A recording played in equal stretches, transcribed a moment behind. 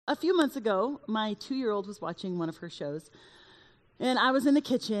a few months ago, my 2-year-old was watching one of her shows, and I was in the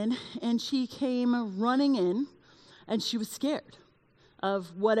kitchen, and she came running in, and she was scared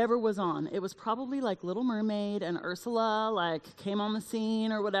of whatever was on. It was probably like Little Mermaid, and Ursula came on the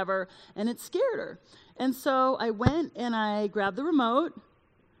scene or whatever, and it scared her. And so I went and I grabbed the remote,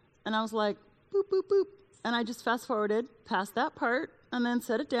 and I was like, boop, boop, boop. And I just fast-forwarded past that part and then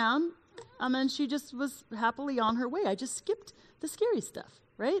set it down, and then she just was happily on her way. I just skipped the scary stuff,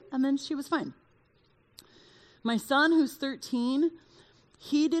 right? And then she was fine. My son, who's 13,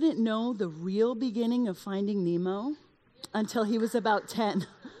 he didn't know the real beginning of Finding Nemo until he was about 10.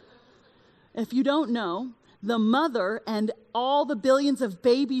 If you don't know, the mother and all the billions of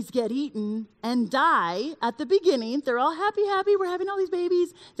babies get eaten and die at the beginning. They're all happy, we're having all these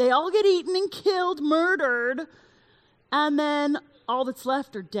babies. They all get eaten and killed, murdered, and then all that's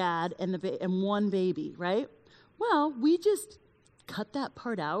left are dad and and one baby, right? Well, we just cut that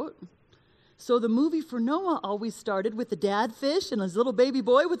part out. So the movie for Noah always started with the dad fish and his little baby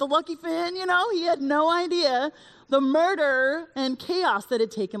boy with the lucky fin, He had no idea the murder and chaos that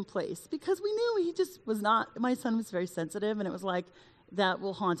had taken place because we knew he just was not, my son was very sensitive, and it was like, that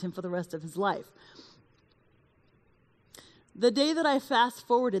will haunt him for the rest of his life. The day that I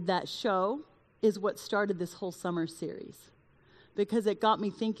fast-forwarded that show is what started this whole summer series, because it got me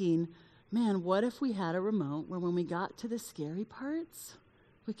thinking, man, what if we had a remote where when we got to the scary parts,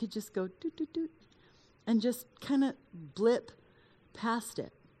 we could just go doot, doot, doot, and just kind of blip past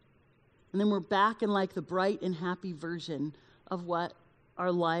it. And then we're back in the bright and happy version of what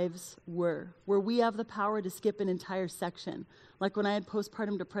our lives were, where we have the power to skip an entire section. Like when I had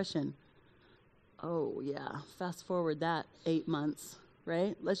postpartum depression. Oh, yeah, fast forward that 8 months,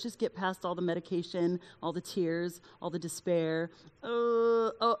 right? Let's just get past all the medication, all the tears, all the despair.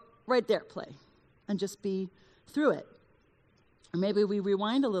 Right there, play. And just be through it. Or maybe we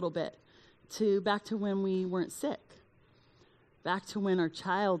rewind a little bit back to when we weren't sick, back to when our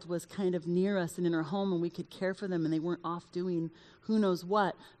child was kind of near us and in our home and we could care for them and they weren't off doing who knows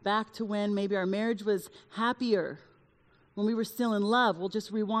what, back to when maybe our marriage was happier, when we were still in love. We'll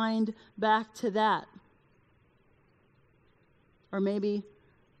just rewind back to that. Or maybe,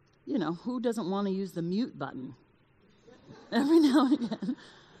 who doesn't want to use the mute button every now and again?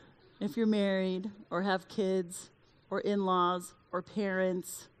 If you're married or have kids or in-laws or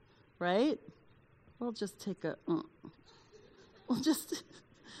parents, right? We'll just take we'll just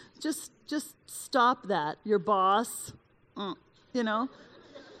stop that. Your boss,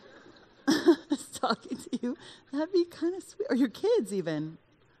 is talking to you. That'd be kind of sweet. Or your kids even.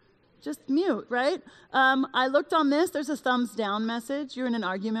 Just mute, right? I looked on this. There's a thumbs down message. You're in an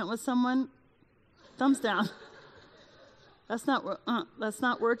argument with someone. Thumbs down. That's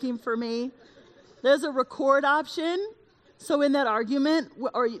not working for me. There's a record option. So in that argument,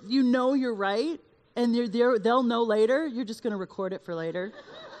 or you're right, and they'll know later, you're just going to record it for later.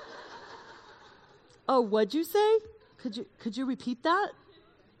 Oh, what'd you say? Could you repeat that?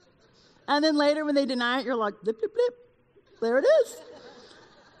 And then later when they deny it, you're like, blip, blip, blip. There it is.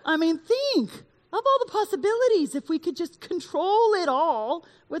 I mean, think of all the possibilities if we could just control it all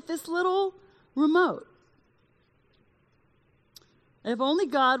with this little remote. If only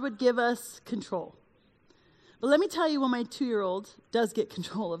God would give us control. But let me tell you, when my 2-year-old does get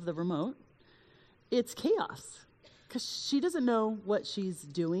control of the remote, it's chaos because she doesn't know what she's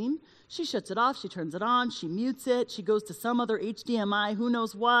doing. She shuts it off, she turns it on, she mutes it, she goes to some other HDMI, who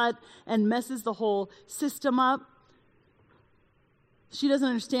knows what, and messes the whole system up. She doesn't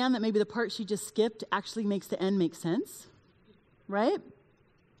understand that maybe the part she just skipped actually makes the end make sense, right?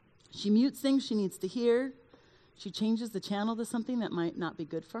 She mutes things she needs to hear. She changes the channel to something that might not be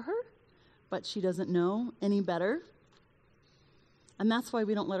good for her, but she doesn't know any better. And that's why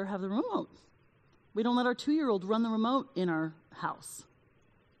we don't let her have the remote. We don't let our 2-year-old run the remote in our house.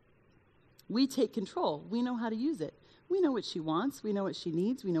 We take control. We know how to use it. We know what she wants. We know what she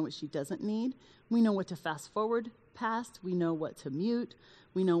needs. We know what she doesn't need. We know what to fast forward past. We know what to mute.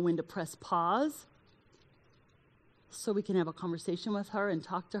 We know when to press pause so we can have a conversation with her and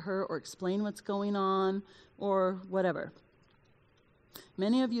talk to her or explain what's going on or whatever.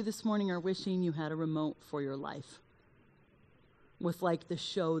 Many of you this morning are wishing you had a remote for your life with the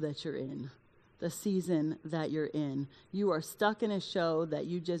show that you're in, the season that you're in. You are stuck in a show that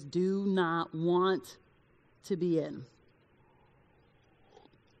you just do not want to be in.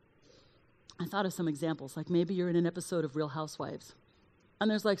 I thought of some examples, maybe you're in an episode of Real Housewives, and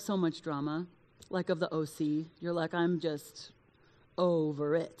there's so much drama, of the OC. You're I'm just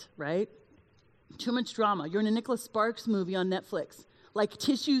over it, right? Too much drama. You're in a Nicholas Sparks movie on Netflix,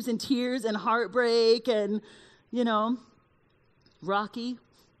 tissues and tears and heartbreak and, Rocky.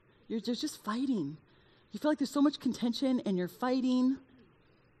 You're just fighting. You feel like there's so much contention and you're fighting.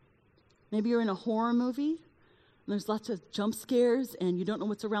 Maybe you're in a horror movie and there's lots of jump scares and you don't know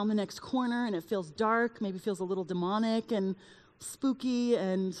what's around the next corner and it feels dark, maybe feels a little demonic and spooky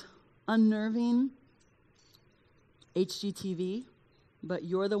and unnerving. HGTV, but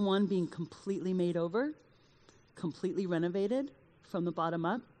you're the one being completely made over, completely renovated from the bottom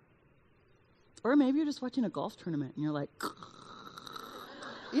up. Or maybe you're just watching a golf tournament and you're like,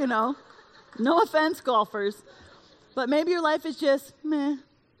 no offense, golfers, but maybe your life is just, meh,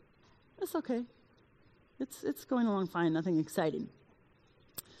 it's okay. It's going along fine, nothing exciting.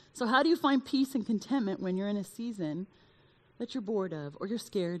 So how do you find peace and contentment when you're in a season that you're bored of, or you're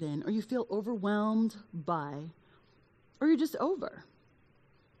scared in, or you feel overwhelmed by, or you're just over?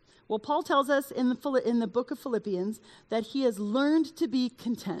 Well, Paul tells us in the book of Philippians that he has learned to be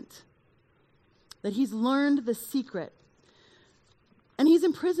content, that he's learned the secret. And he's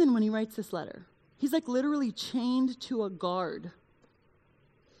in prison when he writes this letter. He's like literally chained to a guard,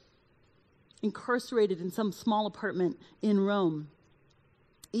 incarcerated in some small apartment in Rome.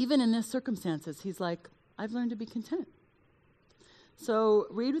 Even in this circumstances, he's like, I've learned to be content. So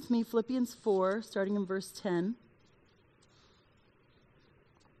read with me Philippians 4, starting in verse 10.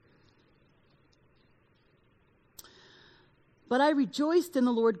 But I rejoiced in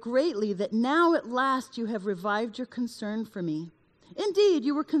the Lord greatly that now at last you have revived your concern for me. Indeed,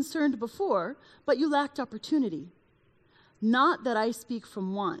 you were concerned before, but you lacked opportunity. Not that I speak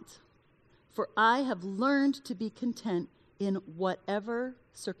from want, for I have learned to be content in whatever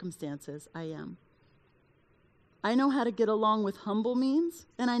circumstances I am. I know how to get along with humble means,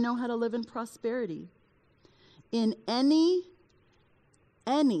 and I know how to live in prosperity. In any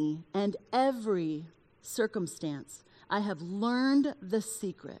and every circumstance, I have learned the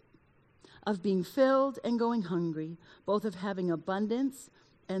secret of being filled and going hungry, both of having abundance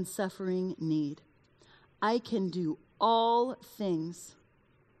and suffering need. I can do all things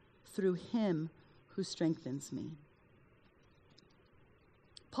through him who strengthens me.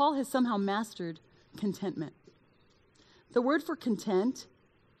 Paul has somehow mastered contentment. The word for content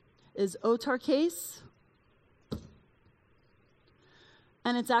is autarkes,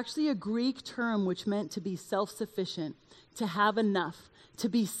 and it's actually a Greek term which meant to be self-sufficient, to have enough, to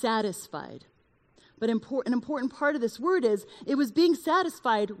be satisfied. But an important part of this word is it was being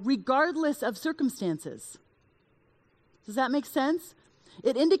satisfied regardless of circumstances. Does that make sense?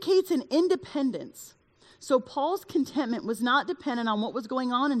 It indicates an independence. So Paul's contentment was not dependent on what was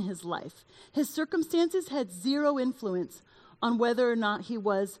going on in his life. His circumstances had zero influence on whether or not he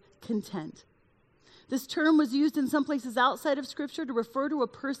was content. This term was used in some places outside of Scripture to refer to a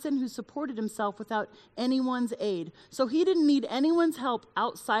person who supported himself without anyone's aid. So he didn't need anyone's help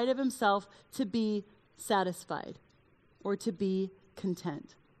outside of himself to be satisfied or to be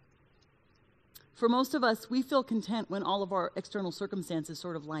content. For most of us, we feel content when all of our external circumstances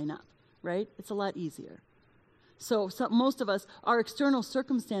sort of line up, right? It's a lot easier. So most of us, our external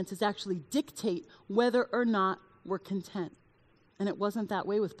circumstances actually dictate whether or not we're content. And it wasn't that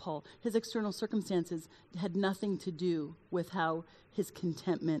way with Paul. His external circumstances had nothing to do with how his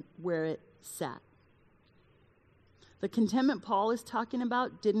contentment, where it sat. The contentment Paul is talking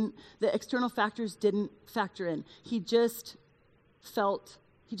about the external factors didn't factor in. He just felt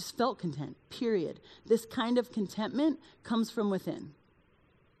content, period. This kind of contentment comes from within.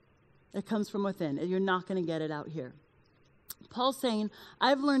 It comes from within. You're not going to get it out here. Paul's saying,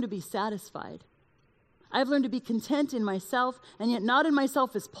 I've learned to be satisfied. I've learned to be content in myself, and yet not in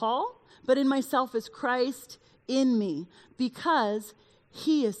myself as Paul, but in myself as Christ in me, because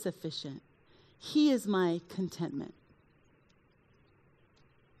he is sufficient. He is my contentment.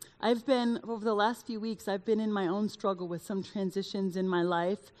 Over the last few weeks, I've been in my own struggle with some transitions in my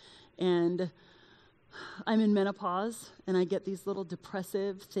life, and I'm in menopause, and I get these little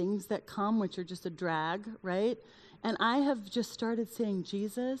depressive things that come, which are just a drag, right? And I have just started saying,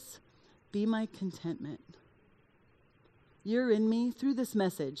 Jesus, be my contentment. You're in me through this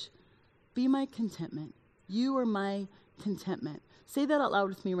message. Be my contentment. You are my contentment. Say that out loud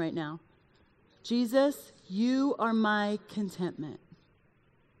with me right now. Jesus, you are my contentment.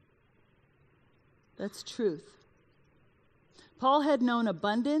 That's truth. Paul had known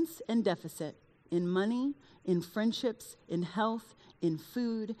abundance and deficit in money, in friendships, in health, in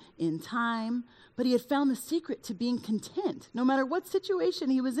food, in time, but he had found the secret to being content, no matter what situation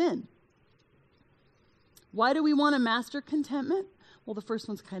he was in. Why do we want to master contentment? Well, the first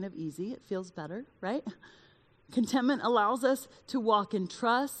one's kind of easy. It feels better, right? Contentment allows us to walk in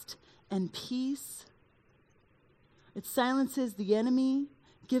trust and peace. It silences the enemy,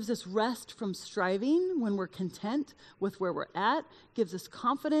 gives us rest from striving when we're content with where we're at, gives us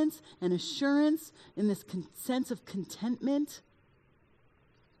confidence and assurance in this sense of contentment.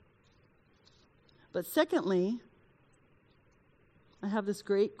 But secondly, I have this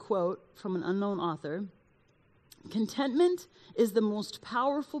great quote from an unknown author. Contentment is the most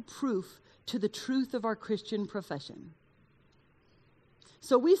powerful proof to the truth of our Christian profession.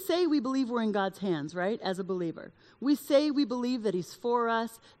 So we say we believe we're in God's hands, right, as a believer. We say we believe that he's for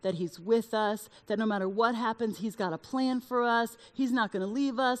us, that he's with us, that no matter what happens, he's got a plan for us. He's not going to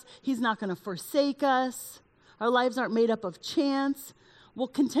leave us. He's not going to forsake us. Our lives aren't made up of chance. Well,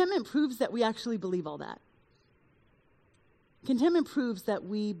 contentment proves that we actually believe all that. Contentment proves that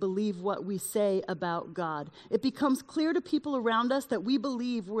we believe what we say about God. It becomes clear to people around us that we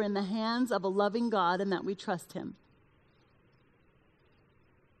believe we're in the hands of a loving God and that we trust him.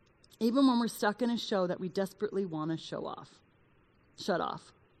 Even when we're stuck in a show that we desperately want to shut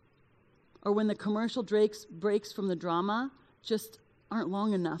off. Or when the commercial breaks from the drama just aren't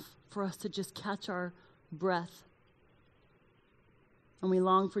long enough for us to just catch our breath. And we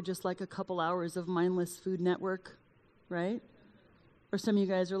long for just like a couple hours of mindless Food Network, right? Or some of you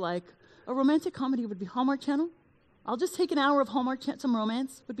guys are like, a romantic comedy would be Hallmark Channel. I'll just take an hour of Hallmark, some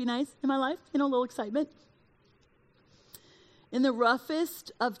romance would be nice in my life, a little excitement. In the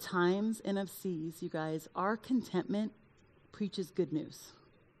roughest of times and of seas, you guys, our contentment preaches good news.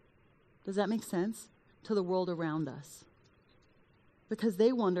 Does that make sense? To the world around us. Because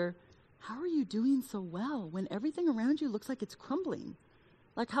they wonder, how are you doing so well when everything around you looks like it's crumbling?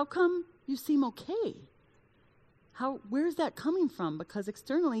 Like, how come you seem okay? Where's that coming from? Because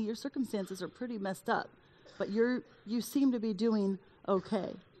externally, your circumstances are pretty messed up, but you seem to be doing okay.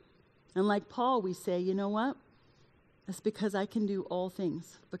 And like Paul, we say, you know what? It's because I can do all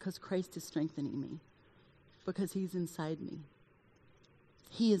things, because Christ is strengthening me, because he's inside me.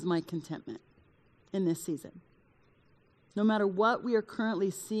 He is my contentment in this season. No matter what we are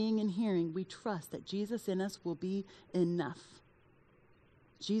currently seeing and hearing, we trust that Jesus in us will be enough.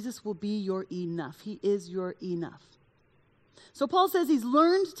 Jesus will be your enough. He is your enough. So Paul says he's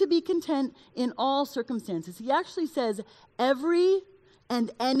learned to be content in all circumstances. He actually says every and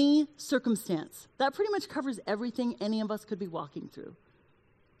any circumstance. That pretty much covers everything any of us could be walking through.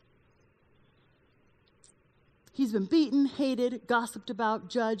 He's been beaten, hated, gossiped about,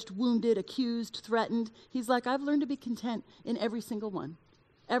 judged, wounded, accused, threatened. He's like, I've learned to be content in every single one,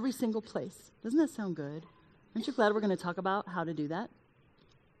 every single place. Doesn't that sound good? Aren't you glad we're going to talk about how to do that?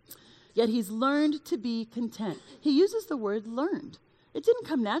 Yet he's learned to be content. He uses the word learned. It didn't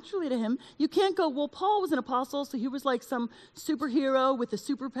come naturally to him. You can't go, well, Paul was an apostle, so he was like some superhero with the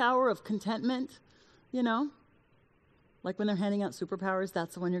superpower of contentment, Like when they're handing out superpowers,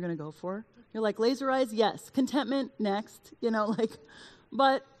 that's the one you're going to go for. You're like, laser eyes, yes. Contentment, next.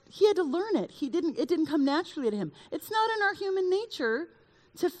 But he had to learn it. It didn't come naturally to him. It's not in our human nature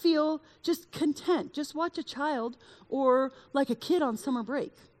to feel just content. Just watch a child or like a kid on summer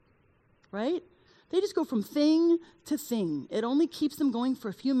break, right? They just go from thing to thing. It only keeps them going for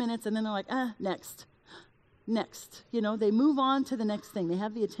a few minutes, and then they're like, next. They move on to the next thing. They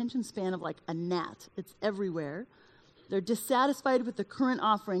have the attention span of like a gnat. It's everywhere. They're dissatisfied with the current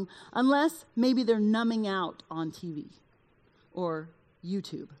offering unless maybe they're numbing out on TV or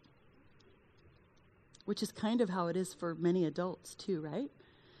YouTube, which is kind of how it is for many adults too, right?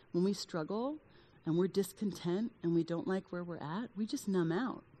 When we struggle and we're discontent and we don't like where we're at, we just numb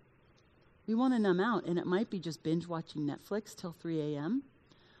out. We want to numb out, and it might be just binge watching Netflix till 3 a.m.,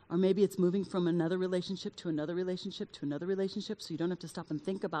 or maybe it's moving from another relationship to another relationship to another relationship so you don't have to stop and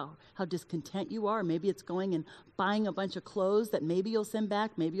think about how discontent you are. Maybe it's going and buying a bunch of clothes that maybe you'll send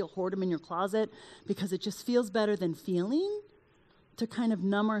back, maybe you'll hoard them in your closet because it just feels better than feeling, to kind of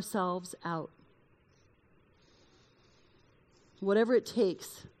numb ourselves out. Whatever it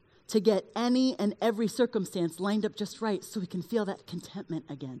takes to get any and every circumstance lined up just right so we can feel that contentment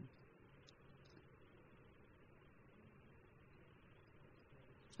again.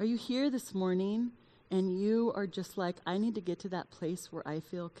 Are you here this morning and you are just like, I need to get to that place where I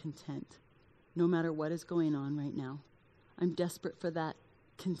feel content no matter what is going on right now? I'm desperate for that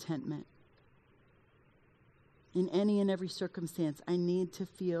contentment. In any and every circumstance, I need to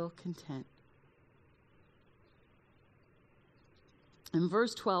feel content. In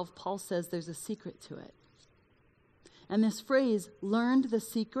verse 12, Paul says there's a secret to it. And this phrase, learned the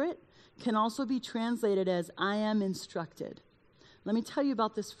secret, can also be translated as I am instructed. Let me tell you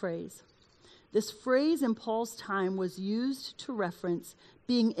about this phrase. This phrase in Paul's time was used to reference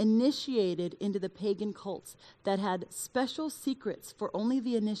being initiated into the pagan cults that had special secrets for only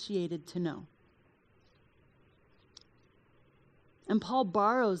the initiated to know. And Paul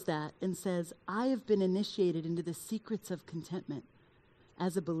borrows that and says, I have been initiated into the secrets of contentment.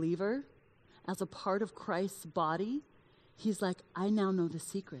 As a believer, as a part of Christ's body, he's like, I now know the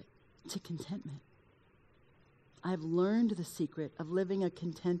secret to contentment. I've learned the secret of living a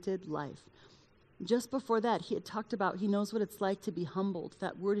contented life. Just before that, he had talked about he knows what it's like to be humbled.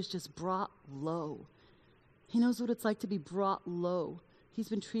 That word is just brought low. He knows what it's like to be brought low. He's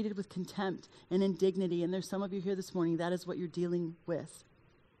been treated with contempt and indignity, and there's some of you here this morning, that is what you're dealing with.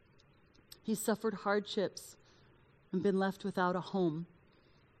 He's suffered hardships and been left without a home.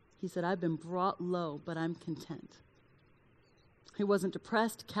 He said, I've been brought low, but I'm content. He wasn't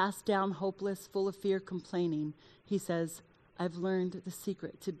depressed, cast down, hopeless, full of fear, complaining. He says, I've learned the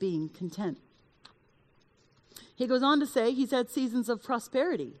secret to being content. He goes on to say he's had seasons of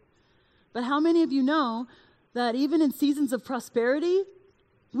prosperity. But how many of you know that even in seasons of prosperity,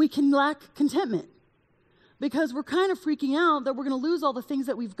 we can lack contentment? Because we're kind of freaking out that we're going to lose all the things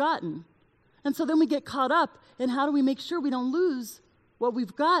that we've gotten. And so then we get caught up in how do we make sure we don't lose what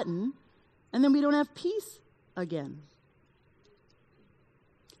we've gotten, and then we don't have peace again.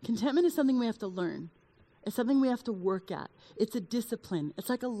 Contentment is something we have to learn. It's something we have to work at. It's a discipline. It's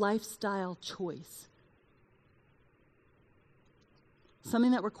like a lifestyle choice.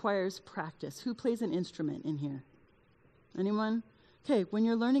 Something that requires practice. Who plays an instrument in here? Anyone? Okay, when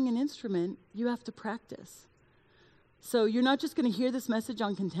you're learning an instrument, you have to practice. So you're not just going to hear this message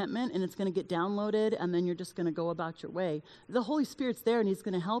on contentment and it's going to get downloaded and then you're just going to go about your way. The Holy Spirit's there and he's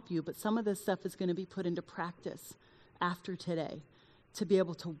going to help you, but some of this stuff is going to be put into practice after today to be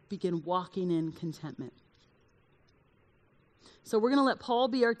able to begin walking in contentment. So we're going to let Paul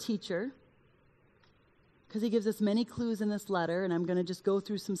be our teacher because he gives us many clues in this letter, and I'm going to just go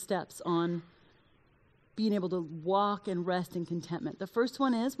through some steps on being able to walk and rest in contentment. The first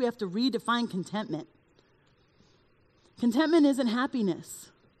one is we have to redefine contentment. Contentment isn't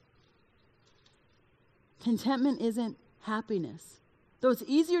happiness. Contentment isn't happiness. Though it's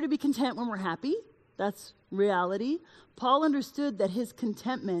easier to be content when we're happy, that's reality. Paul understood that his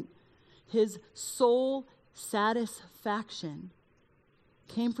contentment, his soul satisfaction,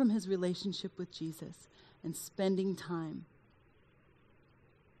 came from his relationship with Jesus and spending time.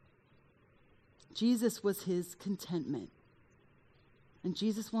 Jesus was his contentment. And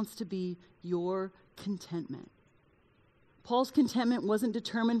Jesus wants to be your contentment. Paul's contentment wasn't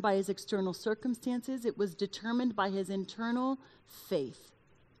determined by his external circumstances. It was determined by his internal faith.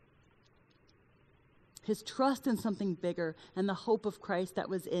 His trust in something bigger and the hope of Christ that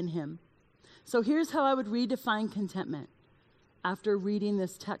was in him. So here's how I would redefine contentment after reading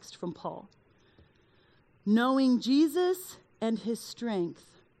this text from Paul. Knowing Jesus and his strength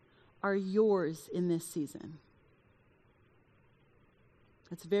are yours in this season.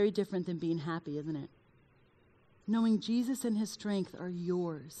 That's very different than being happy, isn't it? Knowing Jesus and his strength are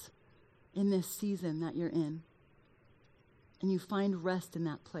yours in this season that you're in. And you find rest in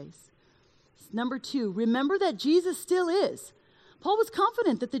that place. Number 2, remember that Jesus still is. Paul was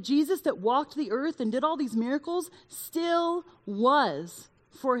confident that the Jesus that walked the earth and did all these miracles still was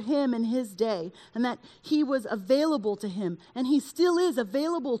for him in his day, and that he was available to him, and he still is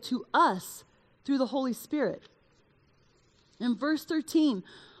available to us through the Holy Spirit. In verse 13,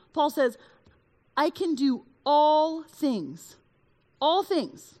 Paul says, I can do all things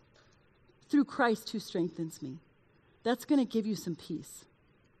through Christ who strengthens me. That's going to give you some peace.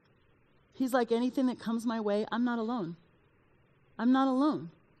 He's like, anything that comes my way, I'm not alone. I'm not alone.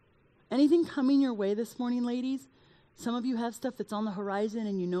 Anything coming your way this morning, ladies, some of you have stuff that's on the horizon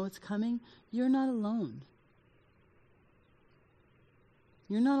and you know it's coming. You're not alone.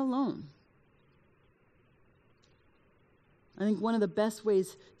 You're not alone. I think one of the best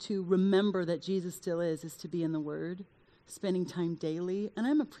ways to remember that Jesus still is to be in the Word, spending time daily. And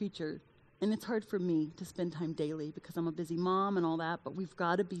I'm a preacher, and it's hard for me to spend time daily because I'm a busy mom and all that, but we've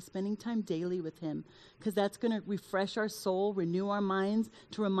got to be spending time daily with him because that's going to refresh our soul, renew our minds,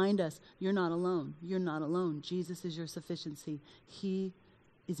 to remind us, you're not alone. You're not alone. Jesus is your sufficiency. He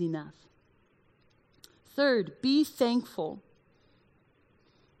is enough. Third, be thankful.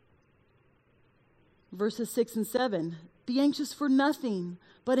 Verses 6 and 7. Be anxious for nothing,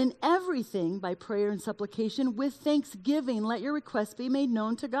 but in everything, by prayer and supplication, with thanksgiving, let your requests be made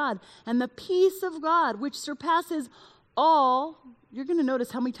known to God. And the peace of God, which surpasses all, you're going to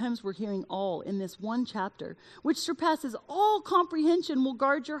notice how many times we're hearing all in this one chapter, which surpasses all comprehension, will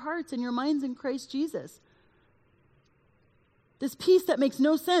guard your hearts and your minds in Christ Jesus. This peace that makes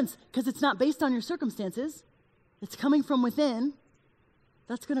no sense because it's not based on your circumstances. It's coming from within.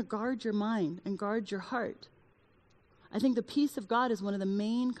 That's going to guard your mind and guard your heart. I think the peace of God is one of the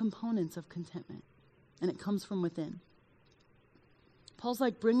main components of contentment, and it comes from within. Paul's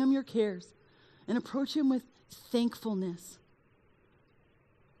like, bring him your cares and approach him with thankfulness.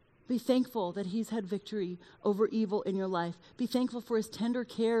 Be thankful that he's had victory over evil in your life. Be thankful for his tender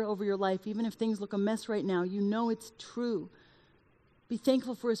care over your life. Even if things look a mess right now, you know it's true. Be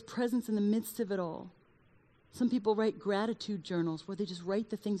thankful for his presence in the midst of it all. Some people write gratitude journals where they just write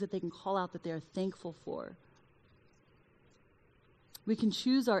the things that they can call out that they are thankful for. We can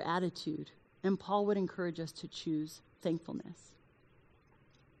choose our attitude, and Paul would encourage us to choose thankfulness.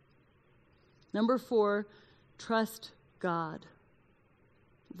 Number 4, trust God.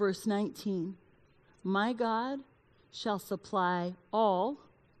 Verse 19, my God shall supply all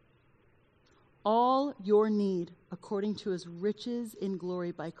your need according to his riches in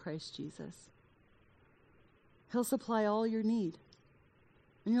glory by Christ Jesus. He'll supply all your need.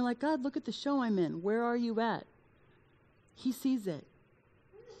 And you're like, God, look at the show I'm in. Where are you at? He sees it.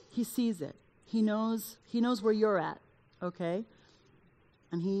 He sees it. He knows where you're at, okay?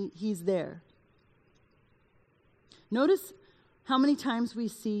 And he's there. Notice how many times we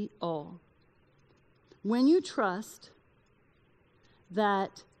see all. When you trust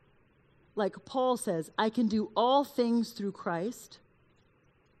that, like Paul says, I can do all things through Christ,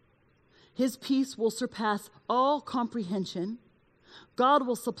 his peace will surpass all comprehension, God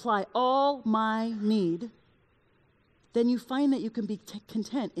will supply all my need, then you find that you can be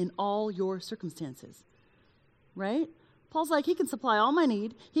content in all your circumstances, right? Paul's like, he can supply all my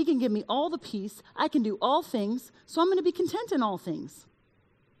need. He can give me all the peace. I can do all things, so I'm going to be content in all things.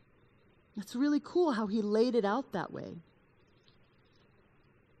 It's really cool how he laid it out that way.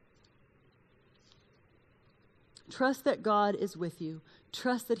 Trust that God is with you.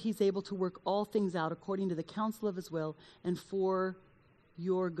 Trust that he's able to work all things out according to the counsel of his will and for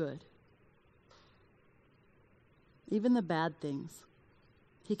your good. Even the bad things,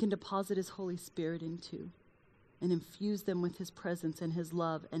 he can deposit his Holy Spirit into and infuse them with his presence and his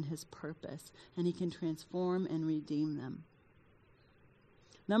love and his purpose, and he can transform and redeem them.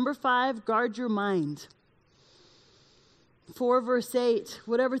 Number 5, guard your mind. 4 verse 8,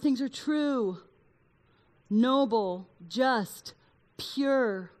 whatever things are true, noble, just,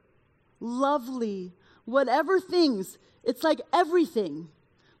 pure, lovely, whatever things, it's like everything.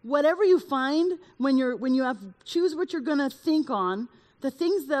 Whatever you find when you have choose what you're going to think on, the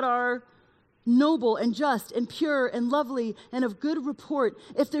things that are noble and just and pure and lovely and of good report,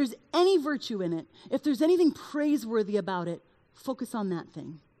 if there's any virtue in it, if there's anything praiseworthy about it, focus on that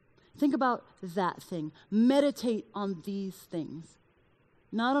thing. Think about that thing. Meditate on these things.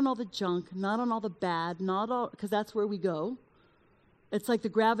 Not on all the junk, not on all the bad, not all, because that's where we go. It's like the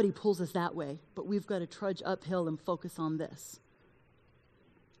gravity pulls us that way, but we've got to trudge uphill and focus on this.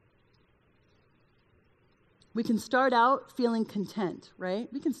 We can start out feeling content, right?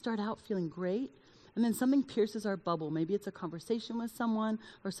 We can start out feeling great, and then something pierces our bubble. Maybe it's a conversation with someone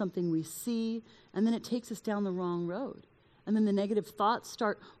or something we see, and then it takes us down the wrong road. And then the negative thoughts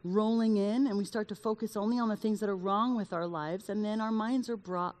start rolling in, and we start to focus only on the things that are wrong with our lives, and then our minds are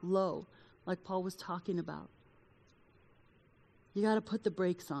brought low, like Paul was talking about. You got to put the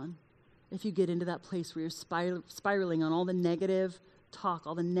brakes on if you get into that place where you're spiraling on all the negative talk,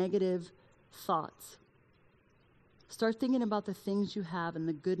 all the negative thoughts. Start thinking about the things you have and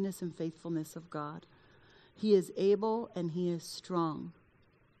the goodness and faithfulness of God. He is able and he is strong.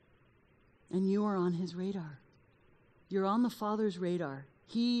 And you are on his radar. You're on the Father's radar.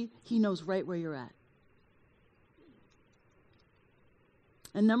 He knows right where you're at.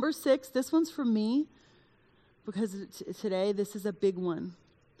 And number 6, this one's for me because today this is a big one.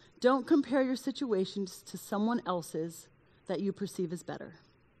 Don't compare your situations to someone else's that you perceive as better.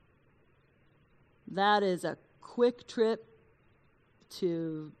 That is a quick trip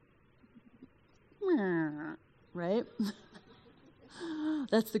to, right?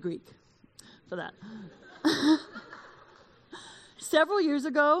 That's the Greek for that. Several years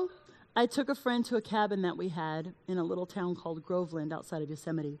ago, I took a friend to a cabin that we had in a little town called Groveland outside of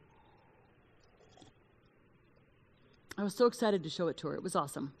Yosemite. I was so excited to show it to her. It was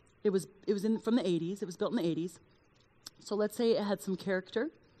awesome. It was from the 80s. It was built in the 80s. So let's say it had some character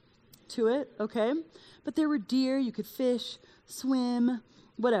to it, okay? But there were deer, you could fish, swim,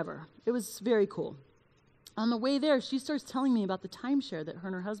 whatever. It was very cool. On the way there, she starts telling me about the timeshare that her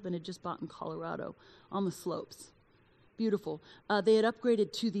and her husband had just bought in Colorado on the slopes. Beautiful. They had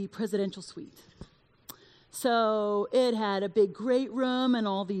upgraded to the presidential suite. So it had a big great room and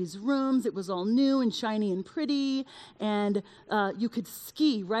all these rooms. It was all new and shiny and pretty. And you could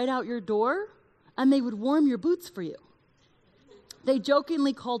ski right out your door, and they would warm your boots for you. They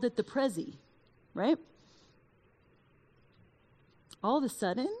jokingly called it the Prezi, right? All of a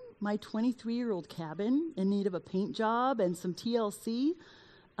sudden, my 23-year-old cabin in need of a paint job and some TLC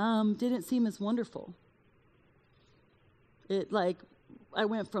didn't seem as wonderful. I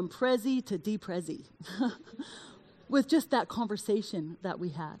went from Prezi to deprezi with just that conversation that we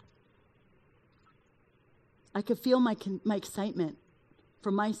had. I could feel my excitement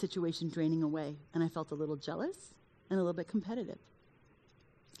for my situation draining away, and I felt a little jealous and a little bit competitive.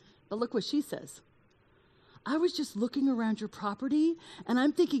 But look what she says. I was just looking around your property, and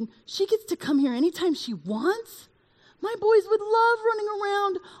I'm thinking, she gets to come here anytime she wants? My boys would love running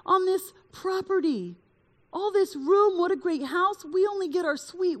around on this property. All this room, what a great house. We only get our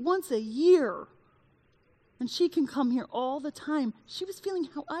suite once a year. And she can come here all the time. She was feeling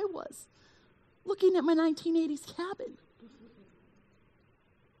how I was, looking at my 1980s cabin.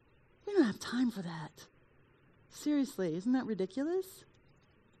 We don't have time for that. Seriously, isn't that ridiculous?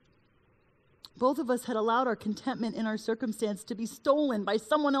 Both of us had allowed our contentment in our circumstance to be stolen by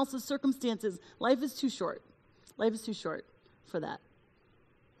someone else's circumstances. Life is too short. Life is too short for that.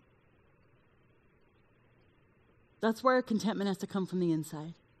 That's why our contentment has to come from the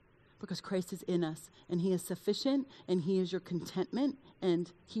inside, because Christ is in us, and he is sufficient, and he is your contentment,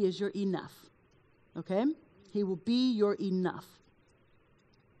 and he is your enough. Okay? He will be your enough.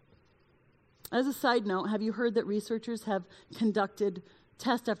 As a side note, have you heard that researchers have conducted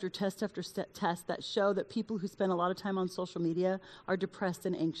test after test after test that show that people who spend a lot of time on social media are depressed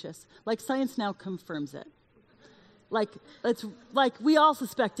and anxious? Like, science now confirms it. It's like we all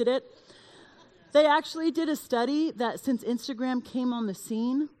suspected it. They actually did a study that since Instagram came on the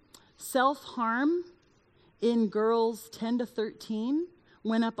scene, self-harm in girls 10 to 13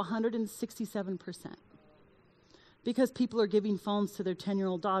 went up 167%. Because people are giving phones to their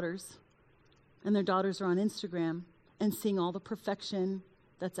 10-year-old daughters, and their daughters are on Instagram and seeing all the perfection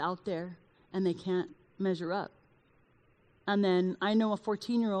that's out there, and they can't measure up. And then I know a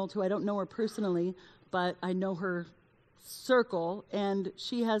 14-year-old who I don't know her personally, but I know her circle, and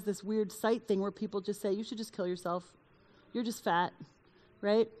she has this weird sight thing where people just say, you should just kill yourself. You're just fat,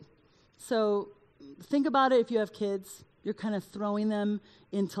 right? So think about it. If you have kids, you're kind of throwing them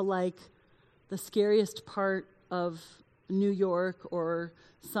into like the scariest part of New York or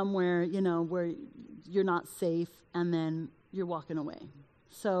somewhere, where you're not safe, and then you're walking away.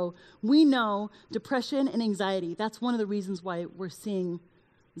 So we know depression and anxiety, that's one of the reasons why we're seeing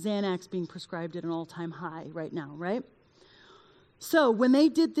Xanax being prescribed at an all-time high right now, right? So when they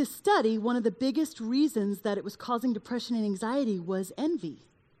did this study, one of the biggest reasons that it was causing depression and anxiety was envy.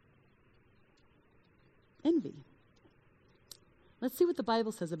 Envy. Let's see what the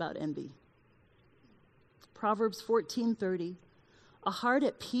Bible says about envy. Proverbs 14:30. A heart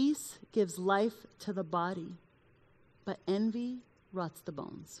at peace gives life to the body, but envy rots the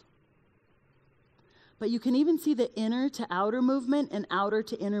bones. But you can even see the inner to outer movement and outer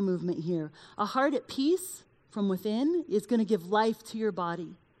to inner movement here. A heart at peace from within is going to give life to your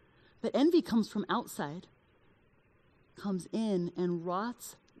body. But envy comes from outside, comes in and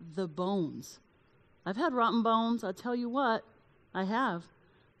rots the bones. I've had rotten bones, I'll tell you what, I have.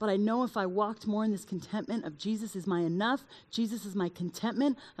 But I know if I walked more in this contentment of Jesus is my enough, Jesus is my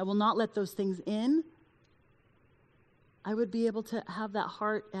contentment, I will not let those things in, I would be able to have that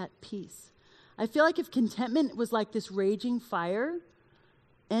heart at peace. I feel like if contentment was like this raging fire,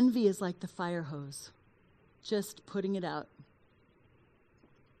 envy is like the fire hose, just putting it out.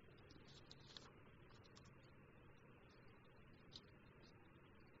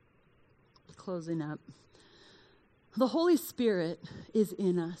 Closing up. The Holy Spirit is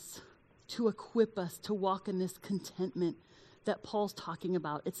in us to equip us to walk in this contentment that Paul's talking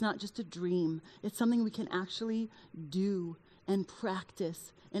about. It's not just a dream. It's something we can actually do and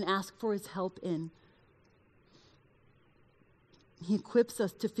practice and ask for his help in. He equips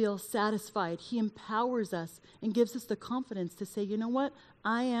us to feel satisfied. He empowers us and gives us the confidence to say, you know what?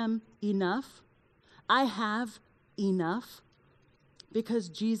 I am enough. I have enough because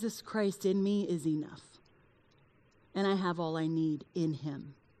Jesus Christ in me is enough. And I have all I need in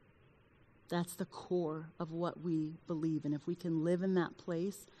him. That's the core of what we believe. And if we can live in that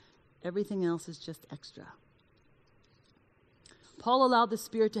place, everything else is just extra. Paul allowed the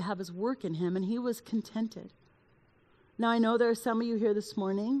Spirit to have his work in him, and he was contented. Now, I know there are some of you here this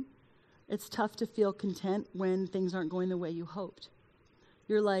morning. It's tough to feel content when things aren't going the way you hoped.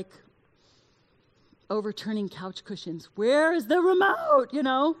 You're like overturning couch cushions. Where is the remote,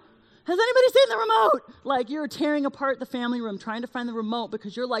 Has anybody seen the remote? Like you're tearing apart the family room trying to find the remote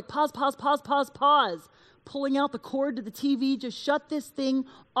because you're like, pause, pulling out the cord to the TV, just shut this thing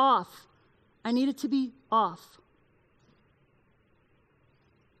off. I need it to be off.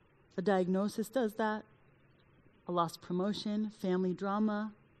 A diagnosis does that. A lost promotion, family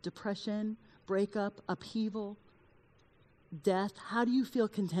drama, depression, breakup, upheaval, death, how do you feel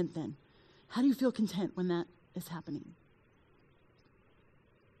content then? How do you feel content when that is happening?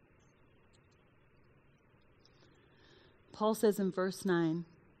 Paul says in verse 9,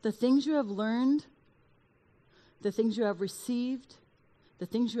 the things you have learned, the things you have received, the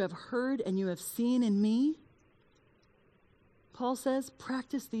things you have heard and you have seen in me, Paul says,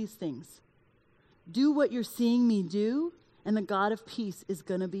 practice these things. Do what you're seeing me do, and the God of peace is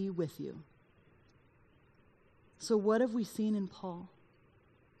going to be with you. So what have we seen in Paul?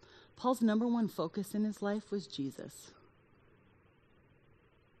 Paul's number one focus in his life was Jesus.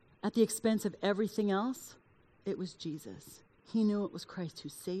 At the expense of everything else, it was Jesus. He knew it was Christ who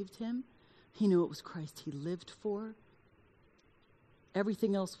saved him. He knew it was Christ he lived for.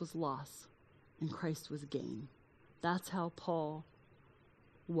 Everything else was loss, and Christ was gain. That's how Paul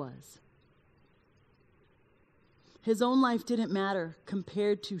was. His own life didn't matter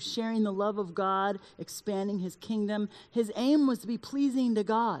compared to sharing the love of God, expanding his kingdom. His aim was to be pleasing to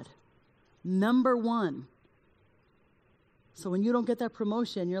God. Number one. So when you don't get that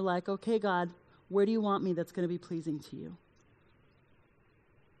promotion, you're like, okay, God, where do you want me that's going to be pleasing to you?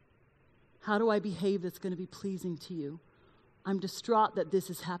 How do I behave that's going to be pleasing to you? I'm distraught that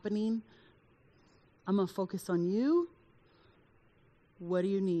this is happening. I'm going to focus on you. What do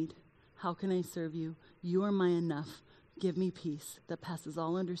you need? How can I serve you? You are my enough. Give me peace that passes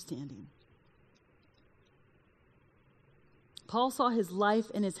all understanding. Paul saw his life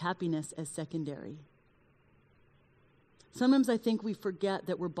and his happiness as secondary. Sometimes I think we forget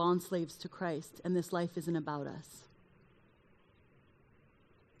that we're bond slaves to Christ and this life isn't about us.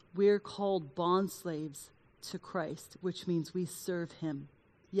 We're called bond slaves to Christ, which means we serve him.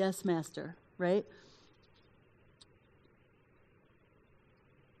 Yes, Master, right?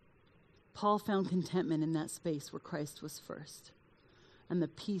 Paul found contentment in that space where Christ was first, and the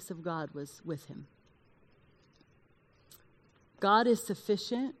peace of God was with him. God is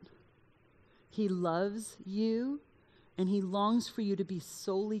sufficient. He loves you, and he longs for you to be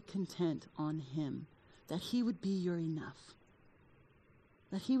solely content on him, that he would be your enough.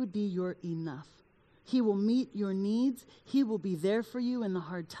 That he would be your enough. He will meet your needs. He will be there for you in the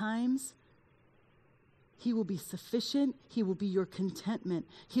hard times. He will be sufficient. He will be your contentment.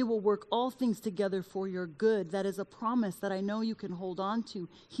 He will work all things together for your good. That is a promise that I know you can hold on to.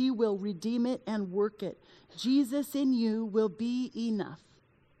 He will redeem it and work it. Jesus in you will be enough.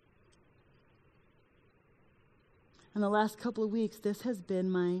 In the last couple of weeks, this has been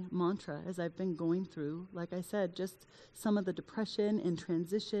my mantra as I've been going through, like I said, just some of the depression and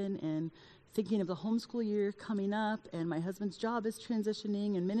transition and thinking of the homeschool year coming up, and my husband's job is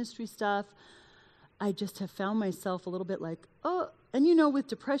transitioning and ministry stuff. I just have found myself a little bit like, oh, and you know, with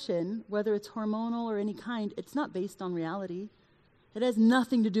depression, whether it's hormonal or any kind, it's not based on reality. It has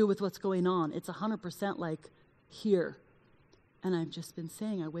nothing to do with what's going on. It's 100% like here. And I've just been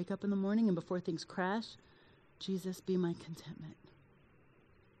saying, I wake up in the morning and before things crash, Jesus, be my contentment.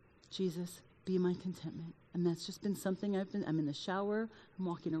 Jesus, be my contentment. And that's just been something I'm in the shower, I'm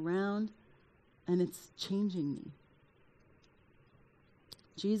walking around, and it's changing me.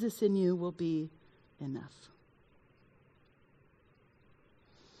 Jesus in you will be enough.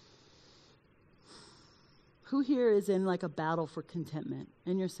 Who here is in like a battle for contentment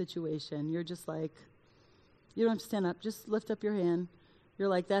in your situation? You're just like, you don't have to stand up, just lift up your hand. You're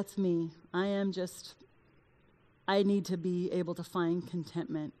like, that's me. I need to be able to find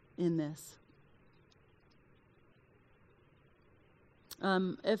contentment in this.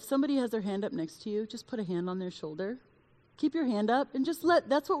 If somebody has their hand up next to you, just put a hand on their shoulder. Keep your hand up and just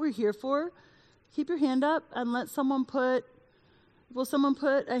that's what we're here for. Keep your hand up and let someone will someone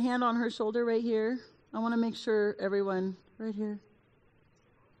put a hand on her shoulder right here? I want to make sure everyone, right here.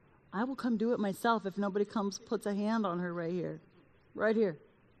 I will come do it myself if nobody puts a hand on her right here. Right here.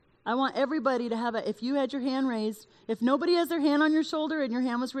 I want everybody to have if you had your hand raised, if nobody has their hand on your shoulder and your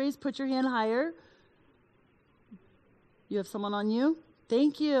hand was raised, put your hand higher. You have someone on you?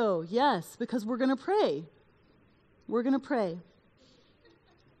 Thank you. Yes, because we're going to pray. We're going to pray.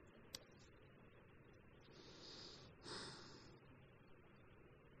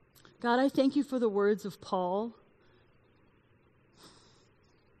 God, I thank you for the words of Paul.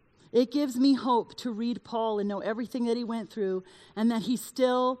 It gives me hope to read Paul and know everything that he went through and that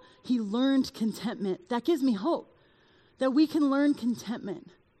he learned contentment. That gives me hope that we can learn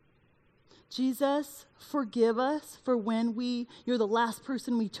contentment. Jesus, forgive us for when you're the last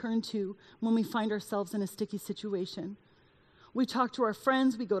person we turn to when we find ourselves in a sticky situation. We talk to our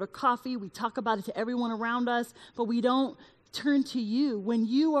friends, we go to coffee, we talk about it to everyone around us, but we don't turn to you, when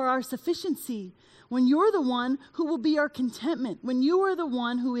you are our sufficiency, when you're the one who will be our contentment, when you are the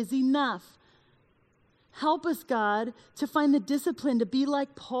one who is enough. Help us, God, to find the discipline to be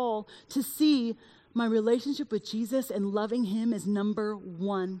like Paul, to see my relationship with Jesus and loving him is number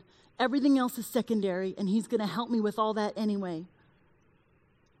one. Everything else is secondary, and he's going to help me with all that anyway.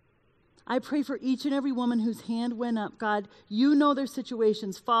 I pray for each and every woman whose hand went up. God, you know their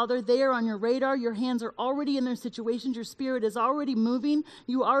situations. Father, they are on your radar. Your hands are already in their situations. Your spirit is already moving.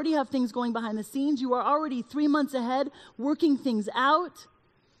 You already have things going behind the scenes. You are already 3 months ahead working things out.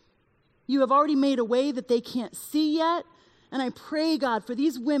 You have already made a way that they can't see yet. And I pray, God, for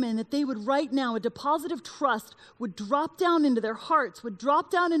these women that they would right now, a deposit of trust would drop down into their hearts, would drop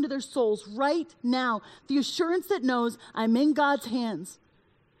down into their souls right now. The assurance that knows I'm in God's hands.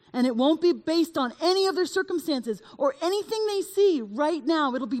 And it won't be based on any of their circumstances or anything they see right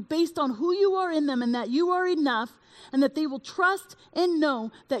now. It'll be based on who you are in them and that you are enough, and that they will trust and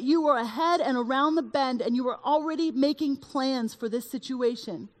know that you are ahead and around the bend and you are already making plans for this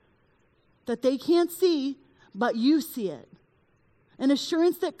situation that they can't see, but you see it. An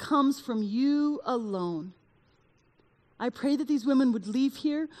assurance that comes from you alone. I pray that these women would leave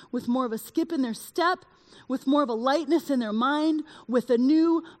here with more of a skip in their step, with more of a lightness in their mind, with a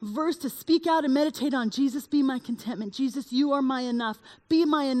new verse to speak out and meditate on. Jesus, be my contentment. Jesus, you are my enough. Be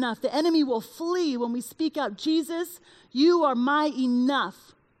my enough. The enemy will flee when we speak out, Jesus, you are my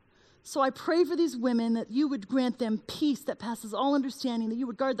enough. So I pray for these women that you would grant them peace that passes all understanding, that you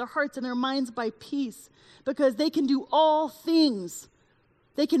would guard their hearts and their minds by peace, because they can do all things.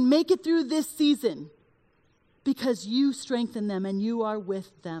 They can make it through this season because you strengthen them and you are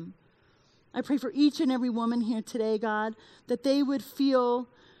with them. I pray for each and every woman here today, God, that they would feel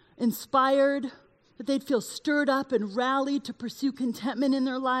inspired, that they'd feel stirred up and rallied to pursue contentment in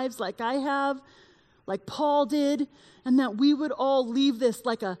their lives like I have, like Paul did, and that we would all leave this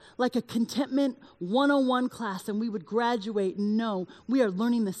like a contentment 101 class, and we would graduate and know we are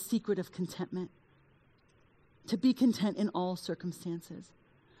learning the secret of contentment, to be content in all circumstances.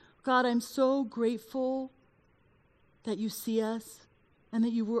 God, I'm so grateful that you see us, and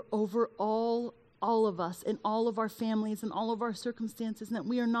that you were over all of us and all of our families and all of our circumstances, and that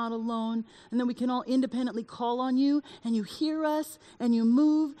we are not alone, and that we can all independently call on you, and you hear us, and you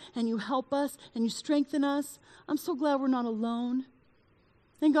move, and you help us, and you strengthen us. I'm so glad we're not alone.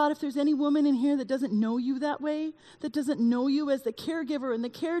 And God, if there's any woman in here that doesn't know you that way, that doesn't know you as the caregiver and the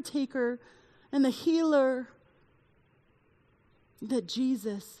caretaker and the healer, that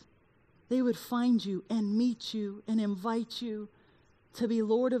Jesus, they would find you and meet you and invite you to be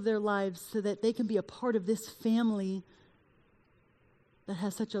Lord of their lives, so that they can be a part of this family that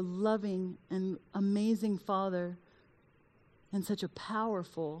has such a loving and amazing Father and such a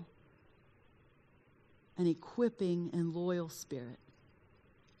powerful and equipping and loyal Spirit.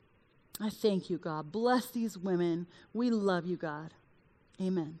 I thank you, God. Bless these women. We love you, God.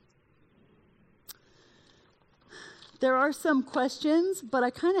 Amen. There are some questions, but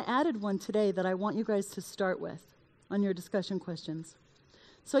I kind of added one today that I want you guys to start with on your discussion questions.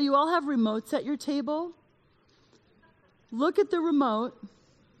 So you all have remotes at your table. Look at the remote.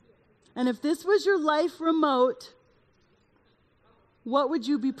 And if this was your life remote, what would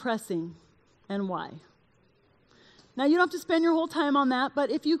you be pressing and why? Now, you don't have to spend your whole time on that, but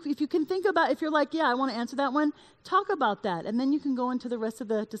if you can think about, if you're like, yeah, I want to answer that one, talk about that, and then you can go into the rest of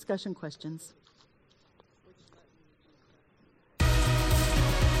the discussion questions.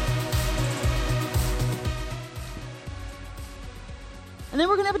 And then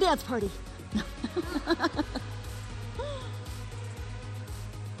we're going to have a dance party.